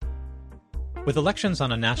With elections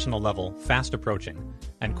on a national level fast approaching,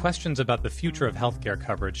 and questions about the future of healthcare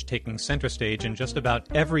coverage taking center stage in just about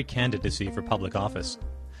every candidacy for public office,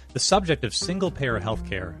 the subject of single-payer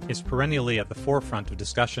healthcare is perennially at the forefront of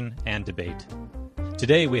discussion and debate.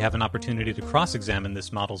 Today, we have an opportunity to cross-examine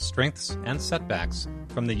this model's strengths and setbacks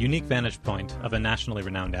from the unique vantage point of a nationally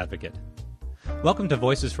renowned advocate. Welcome to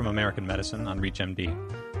Voices from American Medicine on ReachMD.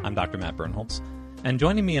 I'm Dr. Matt Birnholz. And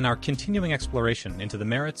joining me in our continuing exploration into the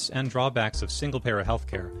merits and drawbacks of single-payer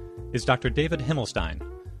healthcare is Dr. David Himmelstein,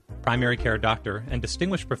 primary care doctor and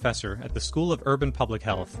distinguished professor at the School of Urban Public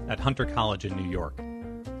Health at Hunter College in New York.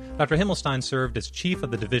 Dr. Himmelstein served as chief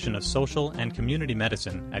of the Division of Social and Community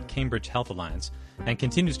Medicine at Cambridge Health Alliance and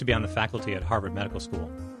continues to be on the faculty at Harvard Medical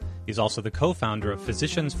School. He's also the co-founder of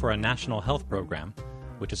Physicians for a National Health Program,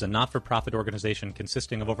 which is a not-for-profit organization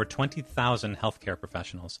consisting of over 20,000 healthcare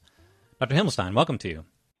professionals. Dr. Himmelstein, welcome to you.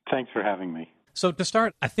 Thanks for having me. So to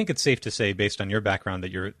start, I think it's safe to say, based on your background,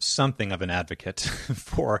 that you're something of an advocate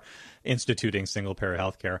for instituting single-payer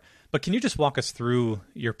healthcare. But can you just walk us through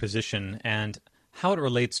your position and how it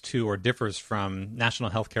relates to or differs from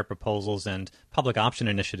national healthcare proposals and public option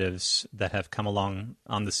initiatives that have come along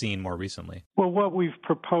on the scene more recently? Well, what we've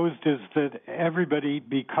proposed is that everybody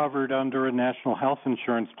be covered under a national health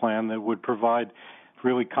insurance plan that would provide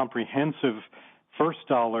really comprehensive first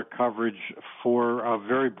dollar coverage for a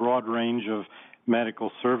very broad range of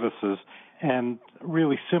medical services and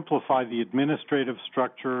really simplify the administrative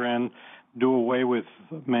structure and do away with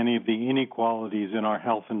many of the inequalities in our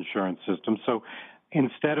health insurance system. So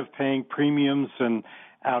instead of paying premiums and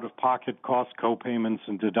out-of-pocket cost co-payments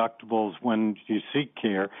and deductibles when you seek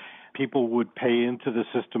care, people would pay into the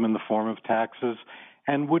system in the form of taxes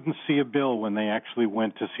and wouldn't see a bill when they actually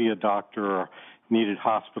went to see a doctor or needed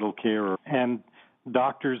hospital care. And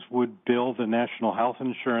doctors would bill the National Health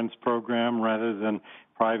Insurance Program rather than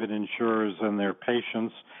private insurers and their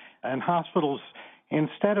patients. And hospitals,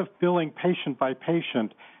 instead of billing patient by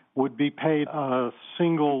patient, would be paid a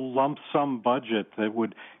single lump sum budget that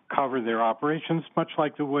would cover their operations, much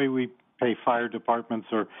like the way we pay fire departments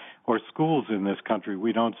or schools in this country.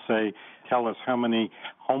 We don't say, tell us how many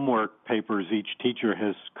homework papers each teacher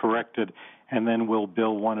has corrected, and then we'll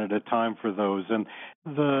bill one at a time for those. And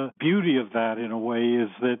the beauty of that, in a way, is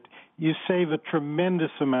that you save a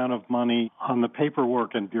tremendous amount of money on the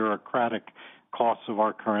paperwork and bureaucratic costs of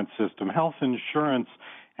our current system. Health insurance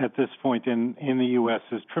at this point in the U.S.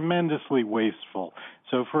 is tremendously wasteful.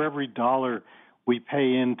 So for every dollar we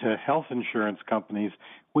pay into health insurance companies,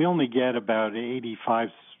 we only get about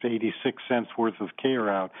 86 cents worth of care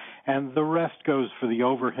out. And the rest goes for the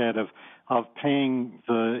overhead of paying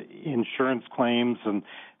the insurance claims and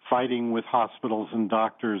fighting with hospitals and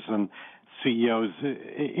doctors and CEOs'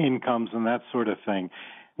 incomes and that sort of thing.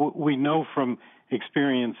 We know from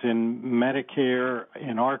experience in Medicare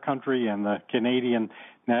in our country and the Canadian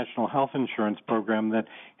National Health Insurance Program that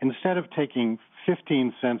instead of taking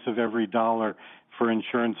 15 cents of every dollar for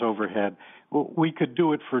insurance overhead, we could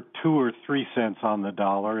do it for 2 or 3 cents on the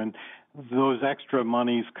dollar, and those extra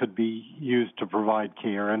monies could be used to provide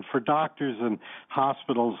care. And for doctors and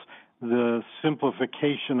hospitals, the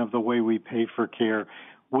simplification of the way we pay for care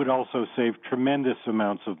would also save tremendous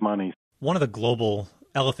amounts of money. One of the global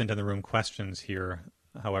elephant in the room questions here,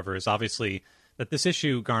 however, is obviously that this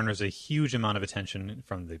issue garners a huge amount of attention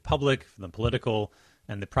from the public, from the political,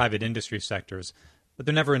 and the private industry sectors, but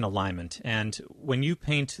they're never in alignment. And when you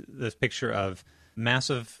paint this picture of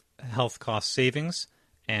massive health cost savings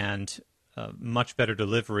and much better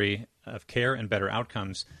delivery of care and better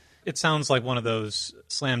outcomes, it sounds like one of those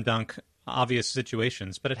slam dunk obvious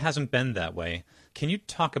situations, but it hasn't been that way. Can you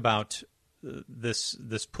talk about this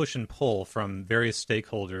push and pull from various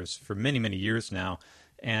stakeholders for many, many years now,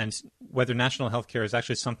 and whether national health care is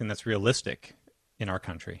actually something that's realistic in our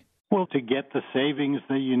country? Well, to get the savings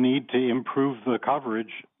that you need to improve the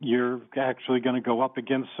coverage, you're actually going to go up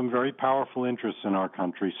against some very powerful interests in our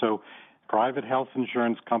country. So private health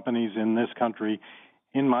insurance companies in this country,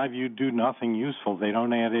 in my view, do nothing useful. They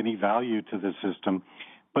don't add any value to the system,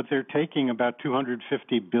 but they're taking about $250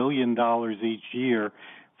 billion each year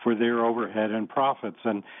for their overhead and profits.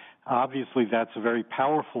 And obviously that's a very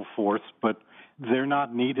powerful force, but they're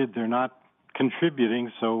not needed, they're not contributing,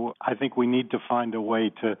 so I think we need to find a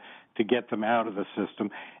way to get them out of the system.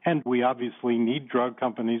 And we obviously need drug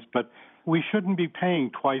companies, but we shouldn't be paying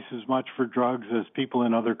twice as much for drugs as people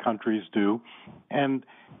in other countries do. And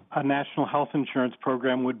a national health insurance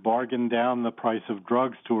program would bargain down the price of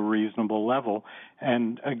drugs to a reasonable level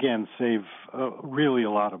and, again, save really a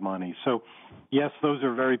lot of money. So, yes, those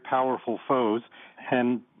are very powerful foes,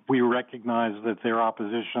 and we recognize that their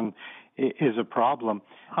opposition is a problem.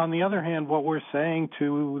 On the other hand, what we're saying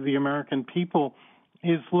to the American people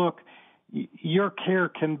is, look, your care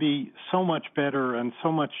can be so much better and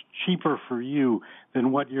so much cheaper for you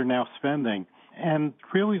than what you're now spending. And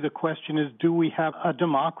really the question is, do we have a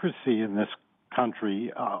democracy in this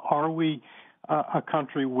country? Are we a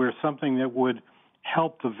country where something that would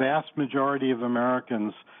help the vast majority of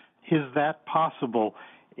Americans, is that possible,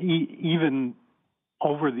 even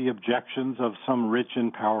over the objections of some rich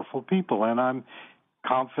and powerful people? And I'm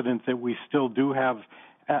confident that we still do have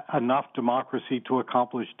enough democracy to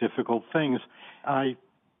accomplish difficult things. I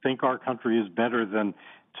think our country is better than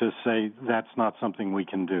to say that's not something we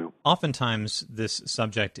can do. Oftentimes, this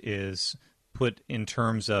subject is put in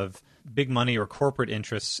terms of big money or corporate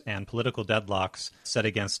interests and political deadlocks set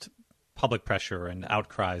against public pressure and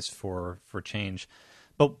outcries for change.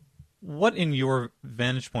 But what, in your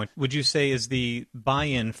vantage point, would you say is the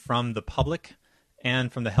buy-in from the public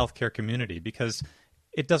and from the healthcare community? Because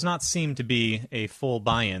it does not seem to be a full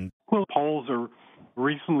buy-in. Well, polls are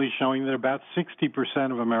recently showing that about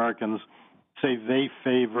 60% of Americans say they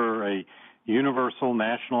favor a universal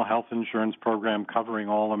national health insurance program covering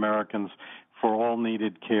all Americans for all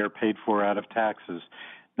needed care paid for out of taxes.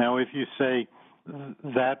 Now, if you say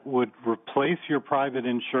that would replace your private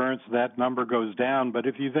insurance, that number goes down. But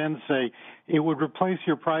if you then say it would replace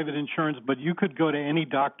your private insurance, but you could go to any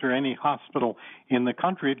doctor, any hospital in the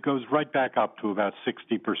country, it goes right back up to about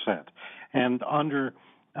 60%. And under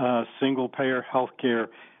single-payer health care,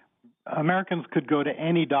 Americans could go to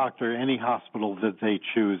any doctor, any hospital that they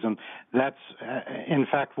choose, and that's, in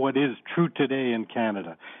fact, what is true today in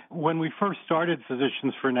Canada. When we first started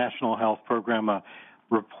Physicians for National Health Program, a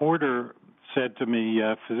reporter said to me,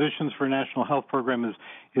 Physicians for National Health Program,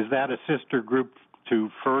 is that a sister group to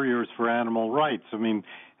Furriers for Animal Rights? I mean,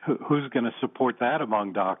 who's going to support that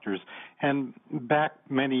among doctors? And back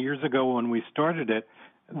many years ago when we started it,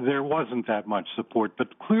 there wasn't that much support,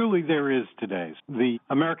 but clearly there is today. The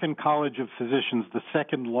American College of Physicians, the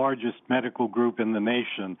second largest medical group in the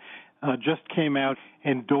nation, just came out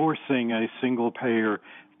endorsing a single-payer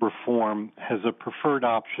reform as a preferred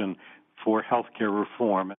option for healthcare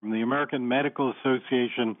reform. The American Medical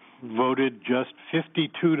Association voted just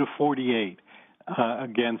 52 to 48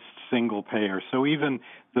 against single-payer. So even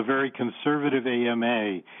the very conservative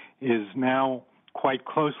AMA is now quite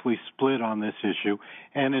closely split on this issue.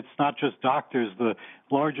 And it's not just doctors. The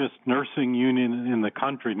largest nursing union in the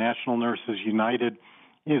country, National Nurses United,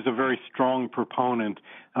 is a very strong proponent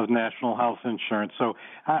of national health insurance. So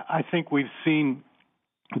I think we've seen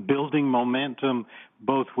building momentum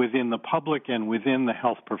both within the public and within the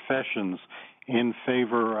health professions in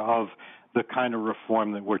favor of the kind of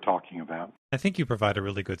reform that we're talking about. I think you provide a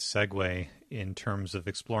really good segue in terms of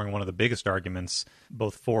exploring one of the biggest arguments,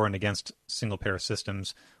 both for and against single-payer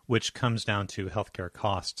systems, which comes down to healthcare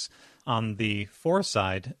costs. On the for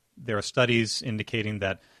side, there are studies indicating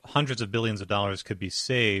that hundreds of billions of dollars could be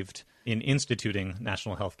saved in instituting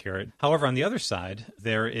national health care. However, on the other side,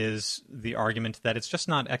 there is the argument that it's just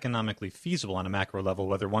not economically feasible on a macro level,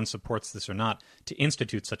 whether one supports this or not, to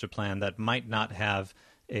institute such a plan that might not have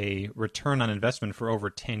a return on investment for over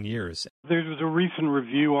 10 years. There was a recent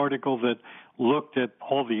review article that looked at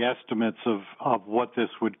all the estimates of what this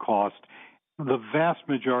would cost. The vast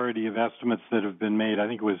majority of estimates that have been made, I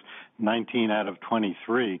think it was 19 out of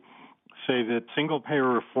 23, say that single-payer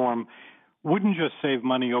reform wouldn't just save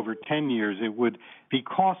money over 10 years, it would be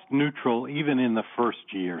cost neutral even in the first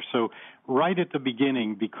year. So right at the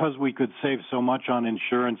beginning, because we could save so much on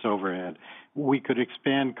insurance overhead, we could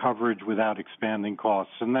expand coverage without expanding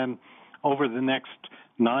costs. And then over the next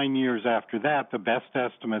 9 years after that, the best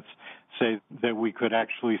estimates say that we could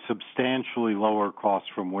actually substantially lower costs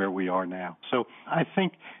from where we are now. So I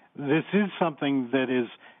think this is something that is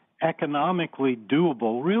economically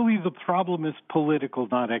doable. Really, the problem is political,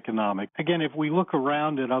 not economic. Again, if we look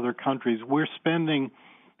around at other countries, we're spending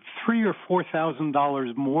 $3,000 or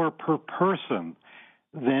 $4,000 more per person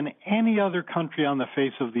than any other country on the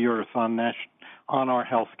face of the earth on our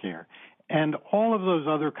health care. And all of those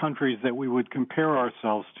other countries that we would compare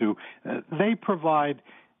ourselves to, they provide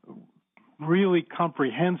really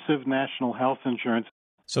comprehensive national health insurance.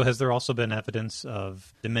 So has there also been evidence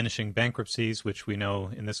of diminishing bankruptcies, which we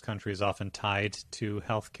know in this country is often tied to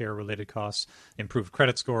healthcare-related costs, improved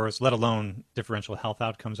credit scores, let alone differential health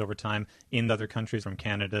outcomes over time in other countries from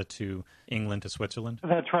Canada to England to Switzerland?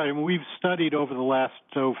 That's right. And we've studied over the last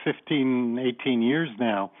 15, 18 years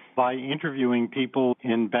now by interviewing people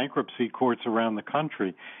in bankruptcy courts around the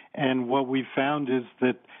country. And what we've found is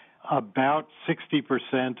that about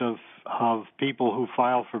 60% of people who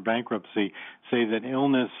file for bankruptcy say that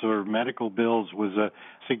illness or medical bills was a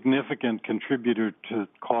significant contributor to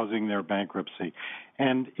causing their bankruptcy.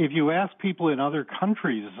 And if you ask people in other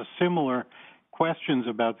countries similar questions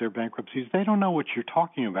about their bankruptcies, they don't know what you're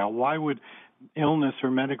talking about. Why would illness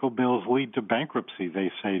or medical bills lead to bankruptcy,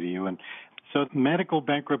 they say to you. And so medical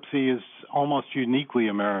bankruptcy is almost uniquely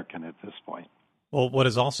American at this point. Well, what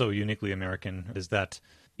is also uniquely American is that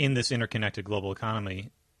in this interconnected global economy,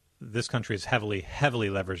 this country is heavily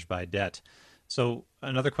leveraged by debt. So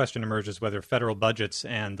another question emerges whether federal budgets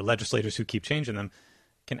and the legislators who keep changing them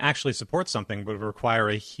can actually support something but require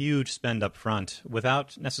a huge spend up front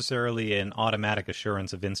without necessarily an automatic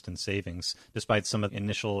assurance of instant savings, despite some of the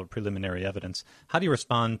initial or preliminary evidence. How do you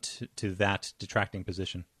respond to that detracting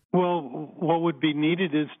position? Well, what would be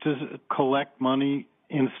needed is to collect money.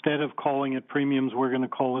 Instead of calling it premiums, we're going to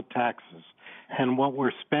call it taxes. And what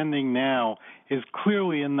we're spending now is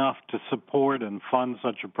clearly enough to support and fund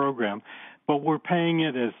such a program, but we're paying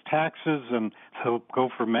it as taxes and to go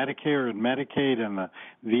for Medicare and Medicaid and the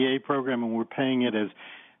VA program, and we're paying it as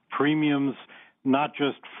premiums, not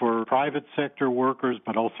just for private sector workers,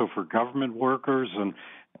 but also for government workers. And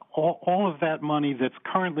all of that money that's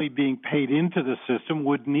currently being paid into the system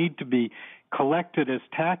would need to be collected as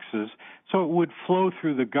taxes, so it would flow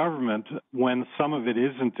through the government when some of it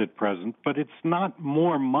isn't at present, but it's not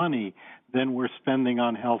more money than we're spending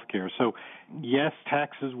on health care. So, yes,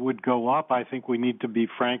 taxes would go up. I think we need to be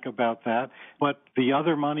frank about that. But the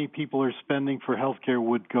other money people are spending for health care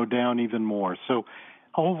would go down even more. So,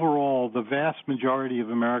 overall, the vast majority of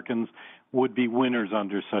Americans would be winners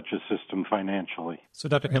under such a system financially. So,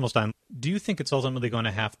 Dr. Himmelstein, do you think it's ultimately going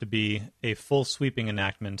to have to be a full sweeping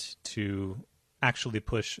enactment to actually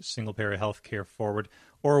push single-payer health care forward,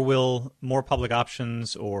 or will more public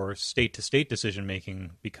options or state-to-state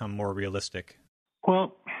decision-making become more realistic?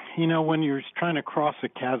 Well, when you're trying to cross a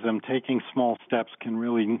chasm, taking small steps can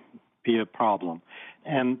really be a problem.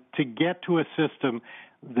 And to get to a system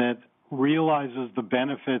that realizes the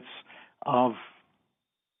benefits of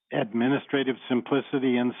administrative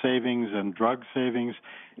simplicity and savings and drug savings,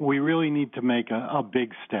 we really need to make a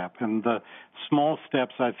big step. And the small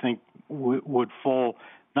steps, I think, would fall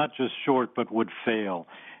not just short, but would fail.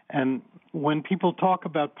 And when people talk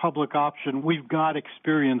about public option, we've got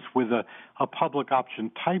experience with a public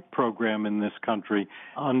option type program in this country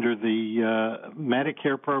under the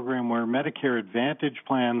Medicare program, where Medicare Advantage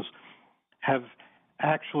plans have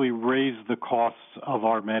actually raise the costs of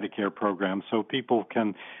our Medicare program. So people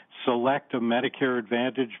can select a Medicare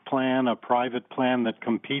Advantage plan, a private plan that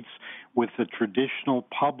competes with the traditional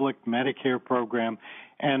public Medicare program.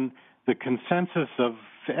 And the consensus of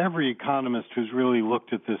every economist who's really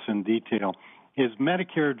looked at this in detail is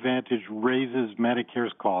Medicare Advantage raises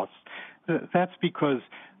Medicare's costs. That's because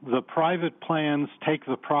the private plans take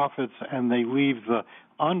the profits and they leave the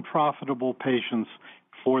unprofitable patients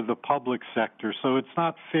for the public sector. So it's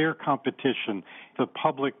not fair competition. The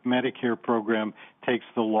public Medicare program takes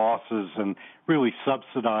the losses and really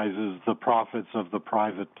subsidizes the profits of the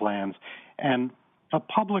private plans. And a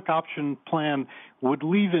public option plan would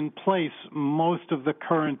leave in place most of the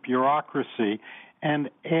current bureaucracy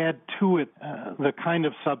and add to it the kind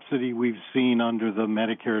of subsidy we've seen under the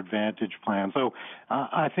Medicare Advantage plan. So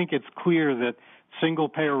I think it's clear that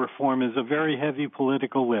single-payer reform is a very heavy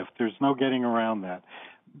political lift. There's no getting around that.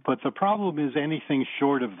 But the problem is anything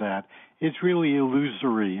short of that is really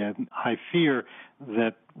illusory, and I fear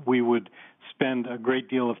that we would spend a great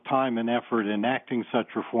deal of time and effort enacting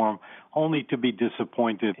such reform only to be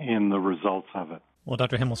disappointed in the results of it. Well,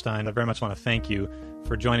 Dr. Himmelstein, I very much want to thank you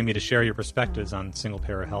for joining me to share your perspectives on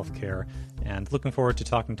single-payer health care, and looking forward to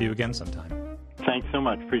talking to you again sometime. Thanks so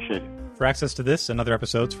much. Appreciate it. For access to this and other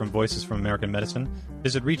episodes from Voices from American Medicine,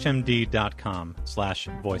 visit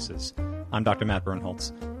reachmd.com/voices. I'm Dr. Matt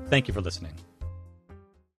Birnholz. Thank you for listening.